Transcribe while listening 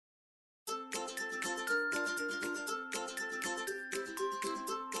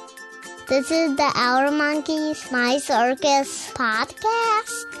This is the Our Monkeys, My Circus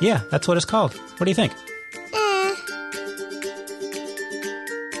podcast. Yeah, that's what it's called. What do you think?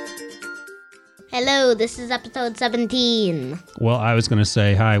 Hello, this is episode 17. Well, I was going to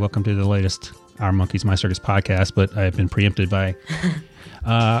say, hi, welcome to the latest Our Monkeys, My Circus podcast, but I've been preempted by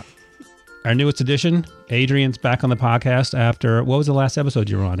our newest edition. Adrian's back on the podcast after, what was the last episode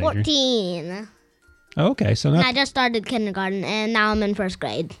you were on, Adrian? 14. Oh, okay, so I just started kindergarten, and now I'm in first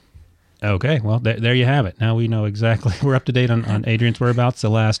grade. Okay, well, there you have it. Now we know exactly. We're up to date on Adrian's whereabouts the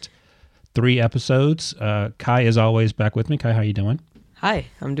last 3 episodes. Kai is always back with me. Kai, how you doing? Hi,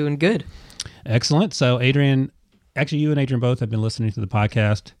 I'm doing good. Excellent. So Adrian, actually you and Adrian both have been listening to the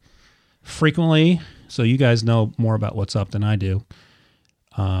podcast frequently, so you guys know more about what's up than I do.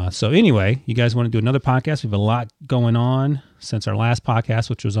 So anyway, you guys want to do another podcast? We have a lot going on since our last podcast,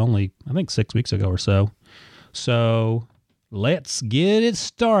 which was only, I think, 6 weeks ago or so. So let's get it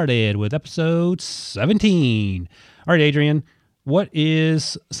started with episode 17. All right, Adrian, what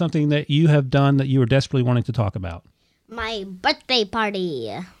is something that you have done that you were desperately wanting to talk about? My birthday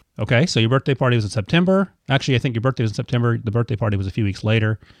party. Okay, so your birthday party was in September. Actually, I think your birthday was in September. The birthday party was a few weeks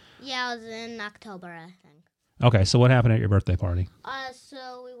later. Yeah, it was in October, I think. Okay, so what happened at your birthday party?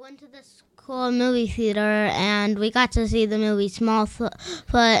 So we went to this cool movie theater, and we got to see the movie Smallfoot,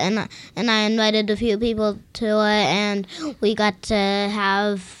 and I invited a few people to it, and we got to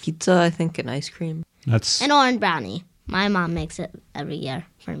have Pizza, I think, and ice cream. That's an orange brownie. My mom makes it every year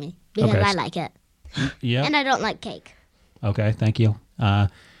for me because Okay. I like it. yeah. And I don't like cake. Okay, thank you.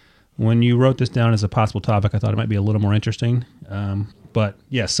 When you wrote this down as a possible topic, I thought it might be a little more interesting. But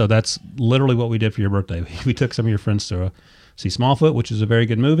yes, so that's literally what we did for your birthday. We took some of your friends to see Smallfoot, which is a very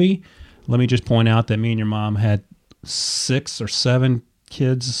good movie. Let me just point out that me and your mom had 6 or 7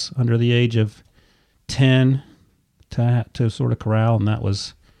 kids under the age of 10 to sort of corral, and that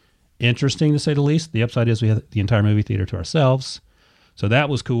was interesting to say the least. The upside is we had the entire movie theater to ourselves. So that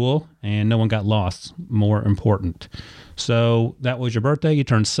was cool, and no one got lost, more important. So that was your birthday. You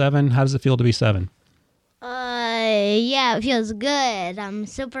turned 7. How does it feel to be 7? Yeah, it feels good. I'm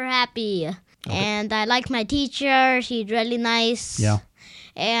super happy. Okay. And I like my teacher. She's really nice. Yeah.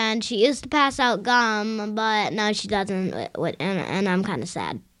 And she used to pass out gum, but now she doesn't, and I'm kind of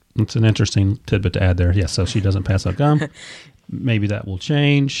sad. It's an interesting tidbit to add there. Yes, so she doesn't pass out gum. Maybe that will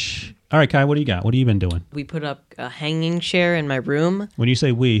change. All right, Kai, what do you got? What have you been doing? We put up a hanging chair in my room. When you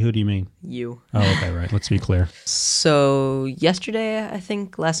say we, who do you mean? You. Oh, okay, right. Let's be clear. So yesterday, I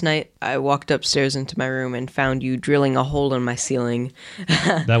think, last night, I walked upstairs into my room and found you drilling a hole in my ceiling.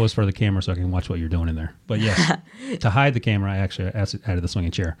 That was for the camera so I can watch what you're doing in there. But yes, to hide the camera, I actually added the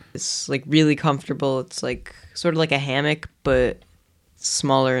swinging chair. It's like really comfortable. It's like sort of like a hammock, but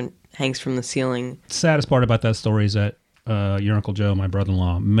smaller and hangs from the ceiling. The saddest part about that story is that your Uncle Joe, my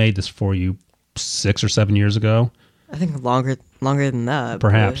brother-in-law, made this for you 6 or 7 years ago. I think longer than that.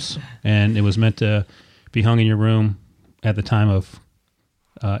 Perhaps. And it was meant to be hung in your room at the time of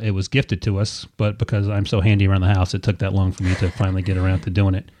it was gifted to us, but because I'm so handy around the house, it took that long for me to finally get around to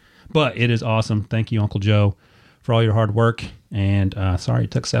doing it. But it is awesome. Thank you, Uncle Joe, for all your hard work. And sorry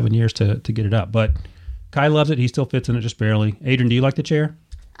it took 7 years to get it up. But Kai loves it. He still fits in it just barely. Adrian, do you like the chair?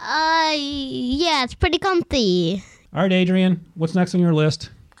 Yeah, it's pretty comfy. All right, Adrian, what's next on your list?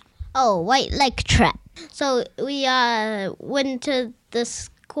 Oh, White Lake trip. So we went to this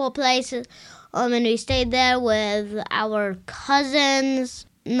cool place, and we stayed there with our cousins,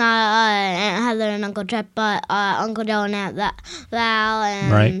 not Aunt Heather and Uncle Trip, but Uncle Joe and Aunt Val,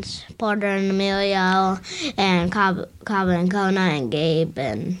 and right. Porter and Emilio, and Cobb and Kona and Gabe.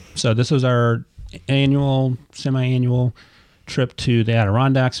 And So this was our semi-annual trip to the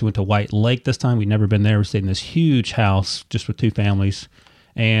Adirondacks. We went to White Lake this time. We'd never been there. We stayed in this huge house just with 2 families.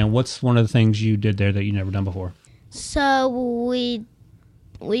 And what's one of the things you did there that you never done before? So we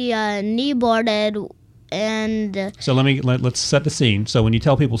kneeboarded, and So let's set the scene. So when you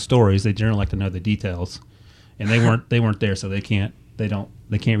tell people stories, they generally like to know the details, and they weren't there, so they can't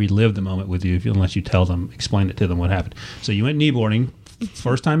relive the moment with you unless you tell them, explain it to them what happened. So you went kneeboarding,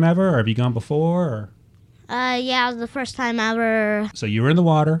 first time ever, or have you gone before? Or? Yeah, it was the first time ever. So you were in the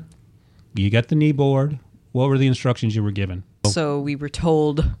water, you got the kneeboard. What were the instructions you were given? So we were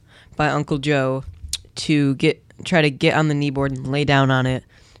told by Uncle Joe to try to get on the kneeboard and lay down on it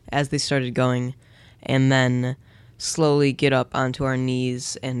as they started going, and then slowly get up onto our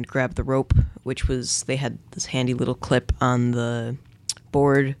knees and grab the rope, which was, they had this handy little clip on the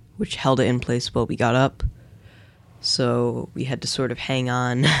board which held it in place while we got up. So we had to sort of hang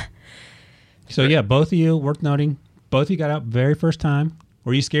on. So yeah, both of you, worth noting, both of you got up very first time.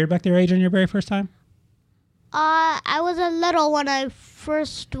 Were you scared back there, Adrian, your very first time? I was a little when I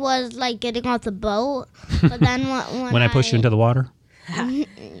first was like getting off the boat, but then when I pushed you into the water?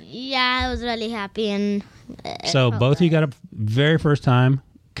 Yeah, I was really happy. And so both of you got up very first time.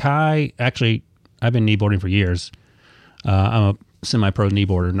 Kai, actually, I've been kneeboarding for years. I'm a semi-pro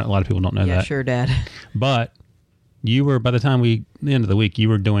kneeboarder. A lot of people don't know that. Yeah, sure, Dad. But you were, by the end of the week, you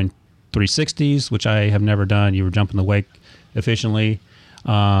were doing 360s, which I have never done. You were jumping the wake efficiently.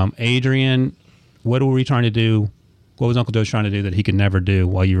 Adrian, what were we trying to do? What was Uncle Joe trying to do that he could never do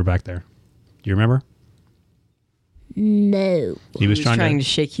while you were back there? Do you remember? No. He was trying to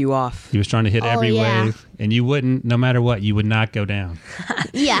shake you off. He was trying to hit every wave, and you wouldn't, no matter what, you would not go down.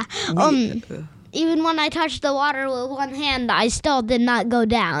 Yeah. Even when I touched the water with one hand, I still did not go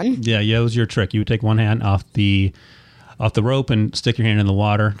down. Yeah, it was your trick. You would take one hand off the rope and stick your hand in the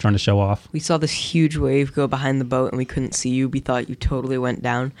water, trying to show off. We saw this huge wave go behind the boat, and we couldn't see you. We thought you totally went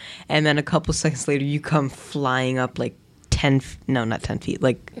down. And then a couple seconds later, you come flying up like 10 feet,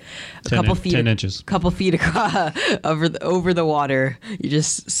 like a couple feet, 10 inches, couple feet across, over the water. You're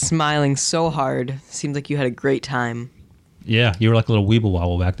just smiling so hard. Seems like you had a great time. Yeah, you were like a little weeble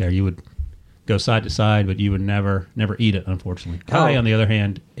wobble back there. You would go side to side, but you would never eat it, unfortunately. Kai, on the other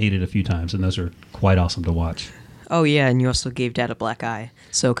hand, ate it a few times, and those are quite awesome to watch. Oh, yeah, and you also gave Dad a black eye.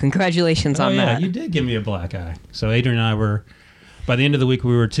 So congratulations on that. Yeah, you did give me a black eye. So Adrian and I were, by the end of the week,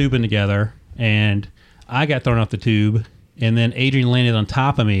 we were tubing together, and I got thrown off the tube, and then Adrian landed on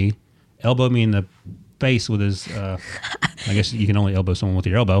top of me, elbowed me in the face with his, I guess you can only elbow someone with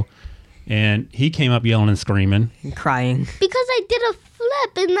your elbow, and he came up yelling and screaming. And crying. Because I did a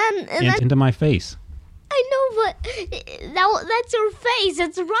flip, and then into my face. I know, but that's your face.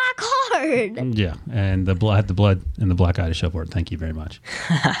 It's rock hard. Yeah, and the blood and the black eye to show for it. Thank you very much.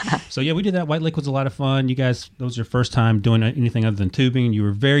 So yeah, we did that. White Lake was a lot of fun. You guys, that was your first time doing anything other than tubing. You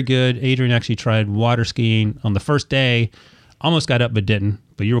were very good. Adrian actually tried water skiing on the first day. Almost got up but didn't.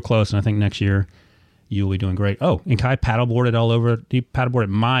 But you were close, and I think next year you'll be doing great. Oh, and Kai paddleboarded all over. He paddleboarded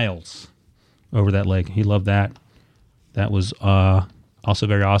miles over that lake. He loved that. That was also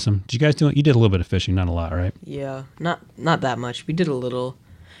very awesome. Did you guys do it? You did a little bit of fishing, not a lot, right? Yeah, not that much. We did a little.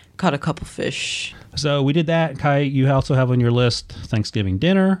 Caught a couple fish. So we did that. Kai, you also have on your list Thanksgiving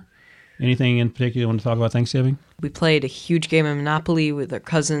dinner. Anything in particular you want to talk about Thanksgiving? We played a huge game of Monopoly with our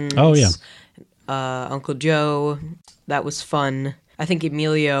cousins. Oh, yeah. Uncle Joe. That was fun. I think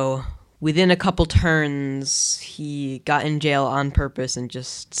Emilio, within a couple turns, he got in jail on purpose and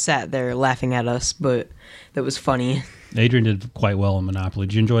just sat there laughing at us, but that was funny. Adrian did quite well in Monopoly.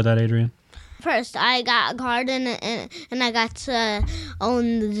 Did you enjoy that, Adrian? First, I got a card and I got to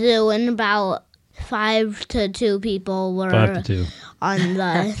own the zoo, and about 5 to 2 people were 5 to 2 on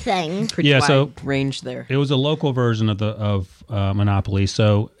the thing. Pretty wide range there. It was a local version of Monopoly.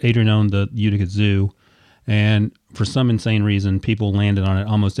 So Adrian owned the Utica Zoo, and for some insane reason, people landed on it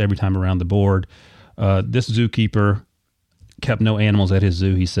almost every time around the board. This zookeeper kept no animals at his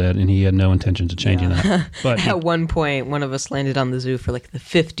zoo, he said, and he had no intentions of changing that. But at one point, one of us landed on the zoo for like the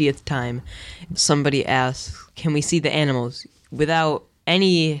 50th time. Somebody asked, "Can we see the animals?" Without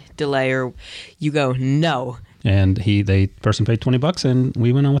any delay, or you go, "No." And the person paid $20, and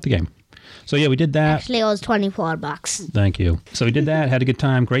we went on with the game. So yeah, we did that. Actually, it was $24. Thank you. So we did that, had a good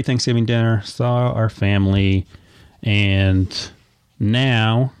time, great Thanksgiving dinner, saw our family, and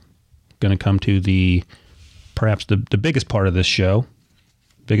now going to come to perhaps the biggest part of this show,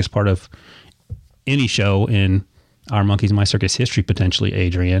 biggest part of any show in our Monkeys in My Circus history, potentially,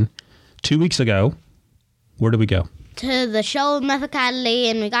 Adrian. 2 weeks ago, where did we go? To the show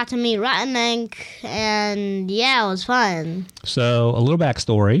Mythicality, and we got to meet Rhett and Link, and yeah, it was fun. So a little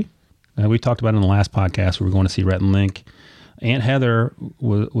backstory. We talked about it in the last podcast. We were going to see Rhett and Link. Aunt Heather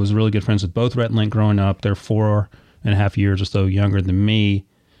was really good friends with both Rhett and Link growing up. They're 4.5 years or so younger than me.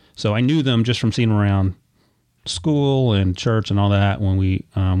 So I knew them just from seeing them around school and church and all that when we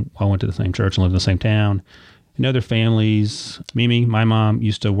all went to the same church and lived in the same town. I know their families. Mimi, my mom,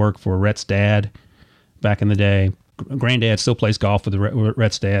 used to work for Rhett's dad back in the day. Granddad still plays golf with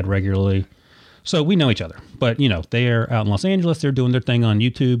Rhett's dad regularly. So we know each other. But, they are out in Los Angeles. They're doing their thing on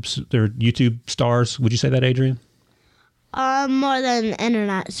YouTube. They're YouTube stars. Would you say that, Adrian? More than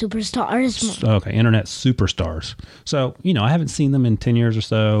internet superstars. Okay, internet superstars. So, I haven't seen them in 10 years or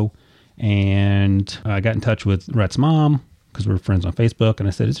so. And I got in touch with Rhett's mom because we're friends on Facebook. And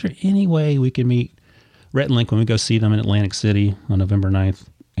I said, is there any way we can meet Rhett and Link when we go see them in Atlantic City on November 9th?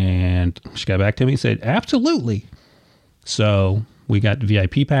 And she got back to me and said, absolutely. So we got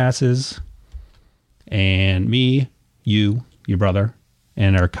VIP passes. And me, you, your brother,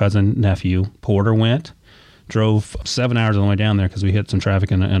 and our cousin, nephew, Porter went. Drove 7 hours on the way down there because we hit some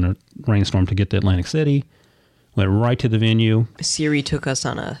traffic in a rainstorm to get to Atlantic City. Went right to the venue. Siri took us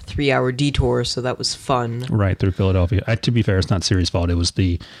on a 3-hour detour, so that was fun. Right through Philadelphia. To be fair, it's not Siri's fault. It was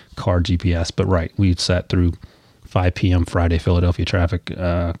the car GPS. But right, we sat through 5 p.m. Friday Philadelphia traffic.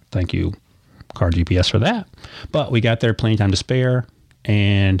 Thank you, car GPS, for that. But we got there plenty of time to spare.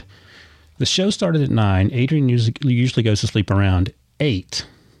 And the show started at 9. Adrian usually goes to sleep around 8.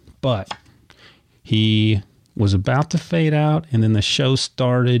 But he was about to fade out, and then the show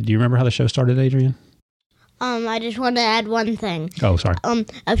started. Do you remember how the show started, Adrian? I just want to add one thing. Oh, sorry.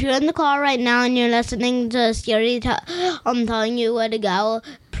 If you're in the car right now and you're listening to Siri telling you where to go,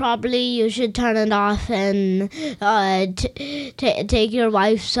 probably you should turn it off and take your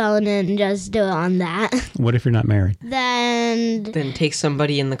wife's phone and just do it on that. What if you're not married? Then take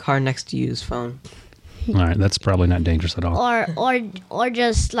somebody in the car next to you's phone. All right, that's probably not dangerous at all. Or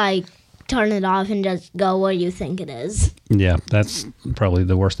just like turn it off and just go where you think it is. Yeah, that's probably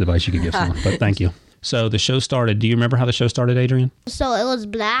the worst advice you could give someone, but thank you. So the show started. Do you remember how the show started, Adrian? So it was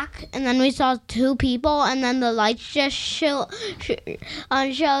black, and then we saw 2 people, and then the lights just showed,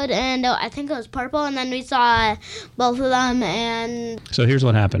 and I think it was purple, and then we saw both of them, and... So here's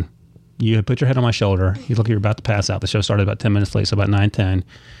what happened. You had put your head on my shoulder. You look like you're about to pass out. The show started about 10 minutes late, so about 9:10.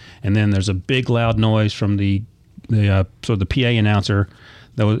 And then there's a big loud noise from the PA announcer.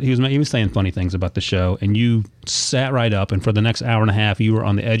 He was saying funny things about the show, and you sat right up, and for the next hour and a half, you were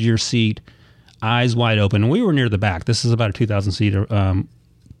on the edge of your seat, eyes wide open. We were near the back. This is about a 2,000-seat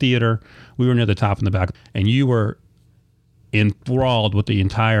theater. We were near the top in the back, and you were enthralled with the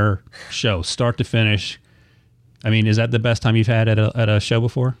entire show, start to finish. I mean, is that the best time you've had at a show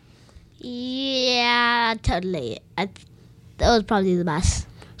before? Yeah, totally. That was probably the best.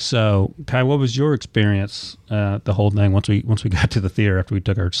 So, Kai, what was your experience, the whole thing, once we got to the theater after we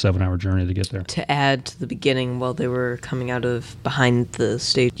took our 7-hour journey to get there? To add to the beginning, while they were coming out of behind the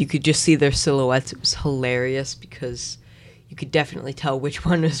stage, you could just see their silhouettes. It was hilarious because you could definitely tell which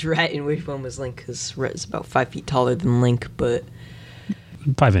one was Rhett and which one was Link, because Rhett is about 5 feet taller than Link, but...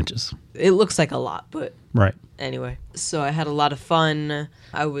 5 inches. It looks like a lot, but... Right. Anyway, so I had a lot of fun.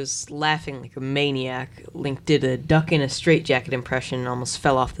 I was laughing like a maniac. Link did a duck in a straitjacket impression and almost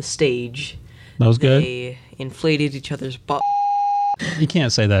fell off the stage. That was good. They inflated each other's butt. You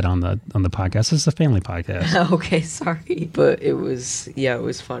can't say that on the podcast. This is a family podcast. Okay, sorry. But it was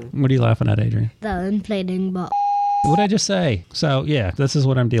fun. What are you laughing at, Adrian? The inflating butt. What did I just say? So, yeah, this is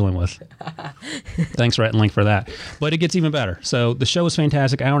what I'm dealing with. Thanks, Rhett and Link, for that. But it gets even better. So the show was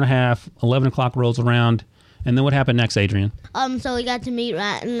fantastic. Hour and a half, 11 o'clock rolls around. And then what happened next, Adrian? So we got to meet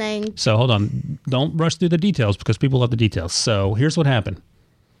Rhett and Link. So hold on. Don't rush through the details because people love the details. So here's what happened.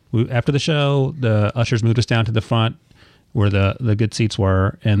 After the show, the ushers moved us down to the front where the good seats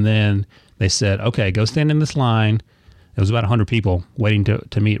were. And then they said, okay, go stand in this line. It was about 100 people waiting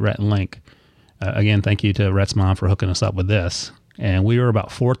to meet Rhett and Link. Again, thank you to Rhett's mom for hooking us up with this. And we were about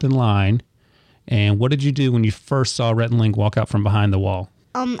 4th in line. And what did you do when you first saw Rhett and Link walk out from behind the wall?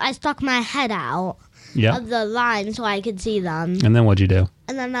 I stuck my head out Yep. of the line so I could see them. And then what'd you do?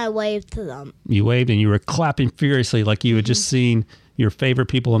 And then I waved to them. You waved and you were clapping furiously like you had just seen your favorite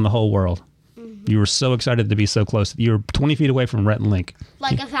people in the whole world. You were so excited to be so close. You were 20 feet away from Rhett and Link.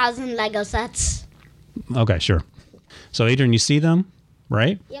 Like 1,000 Lego sets. Okay, sure. So, Adrian, you see them,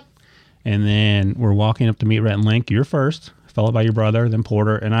 right? Yep. And then we're walking up to meet Rhett and Link. You're first, followed by your brother, then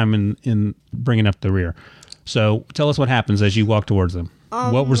Porter, and I'm in bringing up the rear. So tell us what happens as you walk towards them.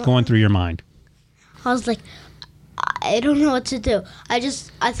 What was going through your mind? I was like, I don't know what to do. I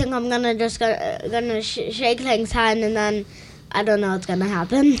think I'm gonna shake Link's hand, and then I don't know what's gonna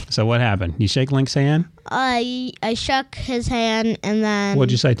happen. So what happened? You shake Link's hand? I shook his hand, and then...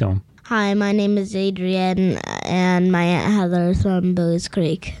 What'd you say to him? Hi, my name is Adrian, and my Aunt Heather is from Bowie's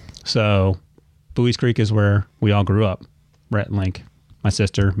Creek. So Bowie's Creek is where we all grew up. Rhett and Link, my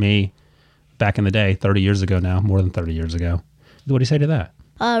sister, me, back in the day, 30 years ago now, more than 30 years ago. What do you say to that?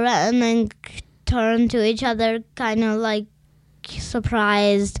 Rhett and Link turned to each other kind of like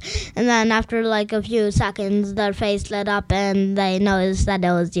surprised, and then after like a few seconds their face lit up and they noticed that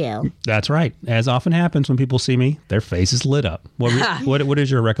it was you. That's right. As often happens when people see me, their face is lit up. What is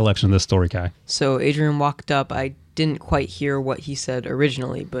your recollection of this story, Kai? So Adrian walked up. I didn't quite hear what he said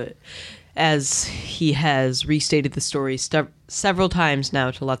originally, but as he has restated the story several times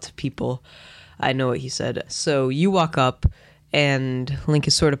now to lots of people, I know what he said. So you walk up, and Link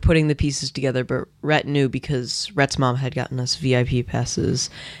is sort of putting the pieces together, but Rhett knew because Rhett's mom had gotten us VIP passes.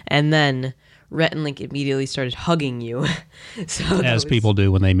 And then Rhett and Link immediately started hugging you. As people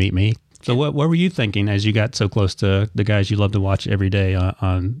do when they meet me. So what were you thinking as you got so close to the guys you love to watch every day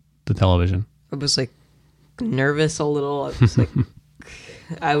on the television? I was like nervous a little. I was like,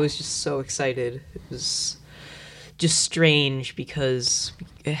 I was just so excited. It was just strange because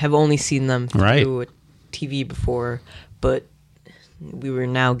we have only seen them through TV before, but we were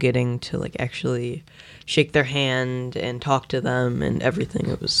now getting to like actually shake their hand and talk to them and everything.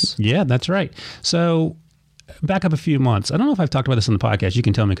 It was that's right. So back up a few months. I don't know if I've talked about this on the podcast. You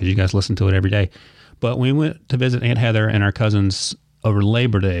can tell me because you guys listen to it every day. But we went to visit Aunt Heather and our cousins over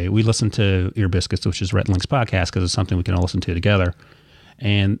Labor Day. We listened to Ear Biscuits, which is Rhett and Link's podcast, because it's something we can all listen to together.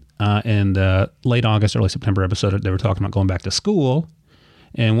 And in the late August, early September episode, they were talking about going back to school.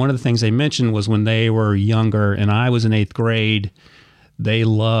 And one of the things they mentioned was when they were younger and I was in 8th grade, they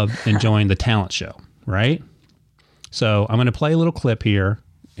loved enjoying the talent show, right? So I'm going to play a little clip here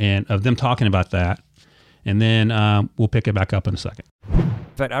and of them talking about that, and then we'll pick it back up in a second.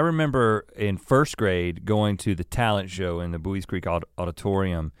 In fact, I remember in 1st grade going to the talent show in the Buies Creek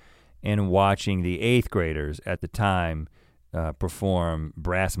Auditorium and watching the 8th graders at the time perform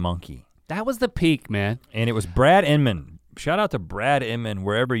Brass Monkey. That was the peak, man. And it was Brad Inman. Shout out to Brad Inman,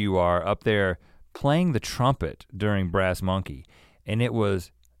 wherever you are, up there playing the trumpet during Brass Monkey. And it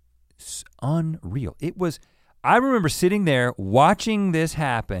was unreal. I remember sitting there watching this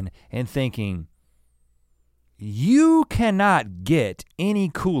happen and thinking, you cannot get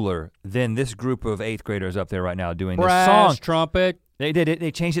any cooler than this group of 8th graders up there right now doing this song. Brass trumpet. They did it. They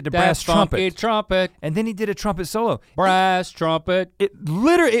changed it to That brass funky trumpet. trumpet. And then he did a trumpet solo. Brass trumpet. It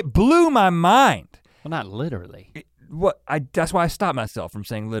blew my mind. Well, not literally. That's why I stopped myself from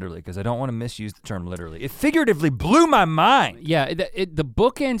saying literally, because I don't want to misuse the term literally. It figuratively blew my mind. Yeah, the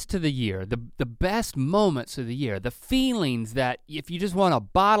bookends to the year, the best moments of the year, the feelings that if you just want to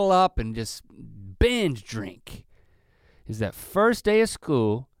bottle up and just binge drink is that first day of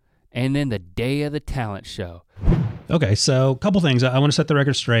school and then the day of the talent show. Okay, so a couple things. I want to set the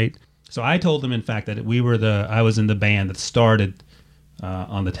record straight. So I told them, in fact, that I was in the band that started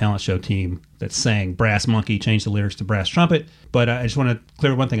on the talent show team that sang Brass Monkey, changed the lyrics to Brass Trumpet. But I just want to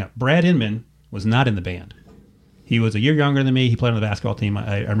clear one thing up. Brad Inman was not in the band. He was a year younger than me. He played on the basketball team.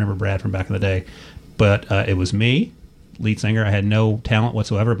 I remember Brad from back in the day. But it was me, lead singer. I had no talent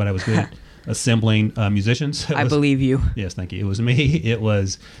whatsoever, but I was good at assembling musicians. I believe you. Yes, thank you. It was me. It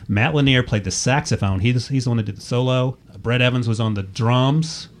was Matt Lanier played the saxophone. He's the one that did the solo. Brett Evans was on the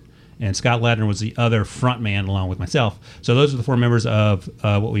drums. And Scott Ladner was the other front man along with myself. So those are the 4 members of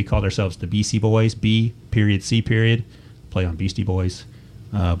what we called ourselves the BC Boys, B.C. Play on Beastie Boys,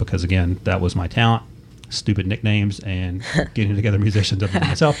 because again, that was my talent, stupid nicknames and getting together musicians other than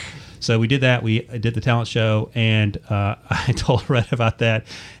myself. So we did that. We did the talent show, and I told Rhett about that,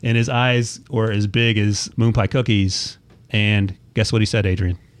 and his eyes were as big as moon pie cookies. And guess what he said,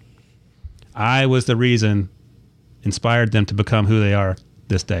 Adrian? I was the reason inspired them to become who they are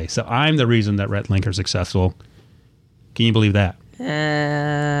this day. So I'm the reason that Rhett and Link are successful. Can you believe that?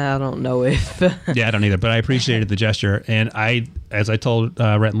 I don't know if. Yeah, I don't either, but I appreciated the gesture. And as I told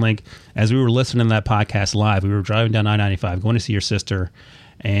Rhett and Link, as we were listening to that podcast live, we were driving down I-95, going to see your sister,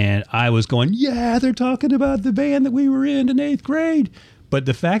 and I was going, yeah, they're talking about the band that we were in 8th grade. But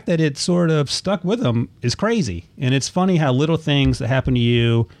the fact that it sort of stuck with them is crazy. And it's funny how little things that happen to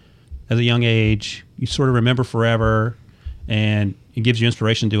you as a young age, you sort of remember forever, and it gives you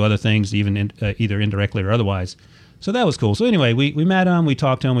inspiration to do other things, even either indirectly or otherwise. So that was cool. So anyway, we met them, we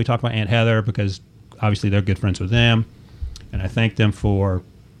talked to them, we talked about Aunt Heather because obviously they're good friends with them. And I thanked them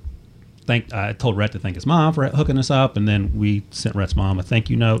I told Rhett to thank his mom for hooking us up, and then we sent Rhett's mom a thank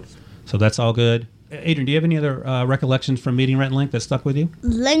you note. So that's all good. Adrian, do you have any other recollections from meeting Rhett and Link that stuck with you?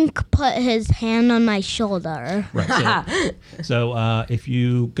 Link put his hand on my shoulder. Right. So if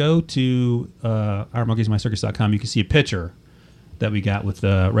you go to ourmonkeysmycircus.com, you can see a picture that we got with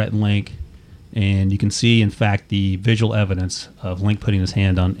Rhett and Link, and you can see, in fact, the visual evidence of Link putting his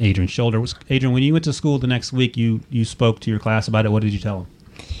hand on Adrian's shoulder. Adrian, when you went to school the next week, you spoke to your class about it. What did you tell them?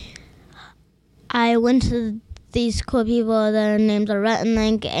 I went to these cool people. Their names are Rhett and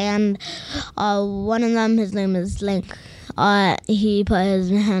Link, and one of them, his name is Link. He put his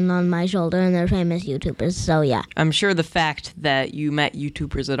hand on my shoulder, and they're famous YouTubers, so yeah. I'm sure the fact that you met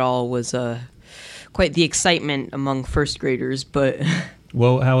YouTubers at all was quite the excitement among 1st graders, but...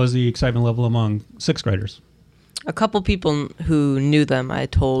 Well, how was the excitement level among 6th graders? A couple people who knew them I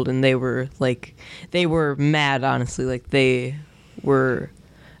told, and they were mad, honestly. Like, they were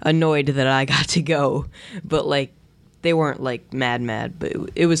annoyed that I got to go, but like they weren't like mad, but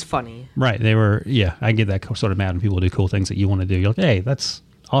it was funny. Right, they were. Yeah, I get that sort of mad when people do cool things that you want to do. You're like, hey, that's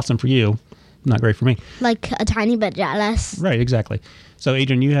awesome for you, not great for me. Like a tiny bit jealous. Right, exactly. So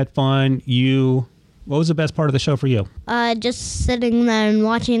Adrian, you had fun. What was the best part of the show for you? Just sitting there and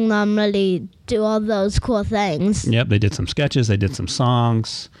watching them really do all those cool things. Yep, they did some sketches, they did some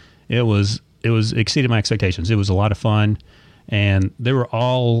songs. It was exceeded my expectations. It was a lot of fun, and there were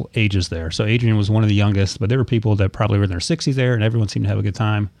all ages there. So Adrian was one of the youngest, but there were people that probably were in their 60s there, and everyone seemed to have a good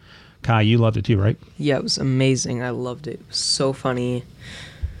time. Kai, you loved it too, right? Yeah, it was amazing. I loved it. It was so funny.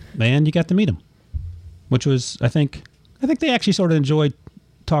 And you got to meet them, which was, I think they actually sort of enjoyed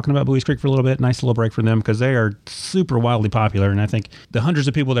talking about Buies Creek for a little bit. Nice little break for them because they are super wildly popular. And I think the hundreds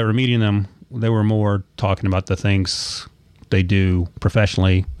of people that were meeting them, they were more talking about the things they do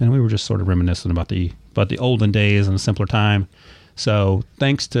professionally. And we were just sort of reminiscing about the olden days and a simpler time. So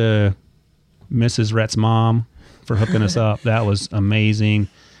thanks to Mrs. Rhett's mom for hooking us up. That was amazing.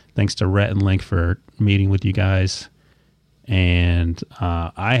 Thanks to Rhett and Link for meeting with you guys. And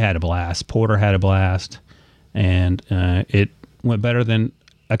I had a blast. Porter had a blast. And it went better than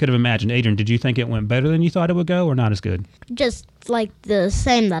I could have imagined. Adrian, did you think it went better than you thought it would go or not as good? Just like the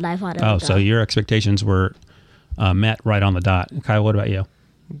same that I thought it would go. Oh, so your expectations were met right on the dot. Kyle, what about you?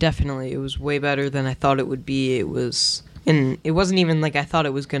 Definitely. It was way better than I thought it would be. It wasn't even like I thought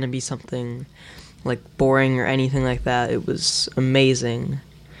it was going to be something like boring or anything like that. It was amazing.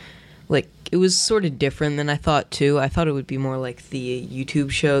 Like, it was sort of different than I thought, too. I thought it would be more like the YouTube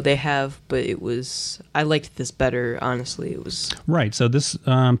show they have, but I liked this better, honestly. It was... Right, so this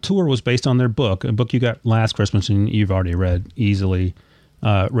tour was based on their book, a book you got last Christmas and you've already read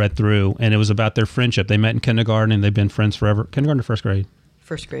read through, and it was about their friendship. They met in kindergarten and they've been friends forever. Kindergarten or first grade?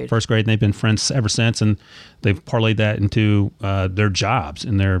 First grade. First grade, and they've been friends ever since, and they've parlayed that into their jobs,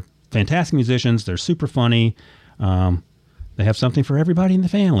 and they're fantastic musicians. They're super funny. They have something for everybody in the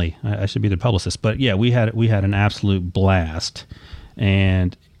family. I should be their publicist. But yeah, we had an absolute blast.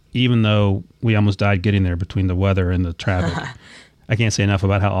 And even though we almost died getting there between the weather and the traffic, I can't say enough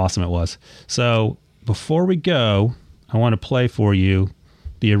about how awesome it was. So before we go, I want to play for you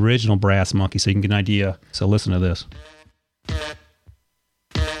the original Brass Monkey so you can get an idea. So listen to this.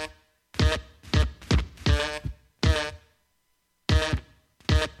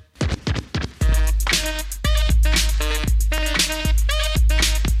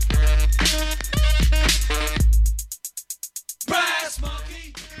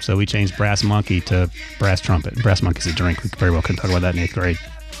 So we changed Brass Monkey to Brass Trumpet. Brass Monkey's a drink. We very well couldn't talk about that in 8th grade.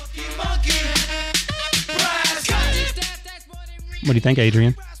 What do you think,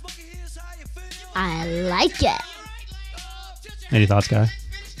 Adrian? I like it. Any thoughts, Guy?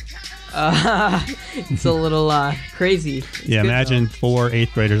 It's a little crazy. It's yeah, imagine 4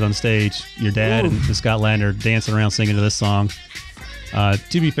 8th graders on stage, your dad and Scott Lander dancing around singing to this song. To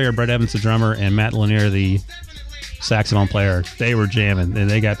be fair, Brett Evans, the drummer, and Matt Lanier, the saxophone player, they were jamming and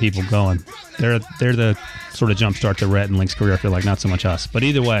they got people going. They're the sort of jumpstart to Rhett and Link's career. I feel like not so much us, but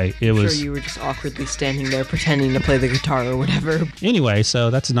either way, it was. Sure, you were just awkwardly standing there pretending to play the guitar or whatever. Anyway,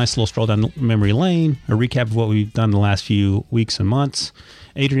 so that's a nice little stroll down memory lane. A recap of what we've done the last few weeks and months.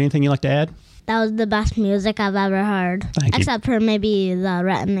 Adrian, anything you'd like to add? That was the best music I've ever heard. Thank you. Except for maybe the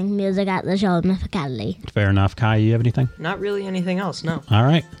Rhett and Link music at the show Mythicality. Fair enough. Kai, you have anything? Not really anything else, no. All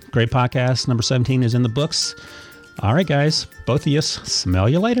right. Great podcast. Number 17 is in the books. All right, guys. Both of you. Smell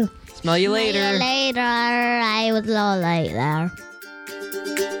you later. Smell you later. See you later. I was a little late there.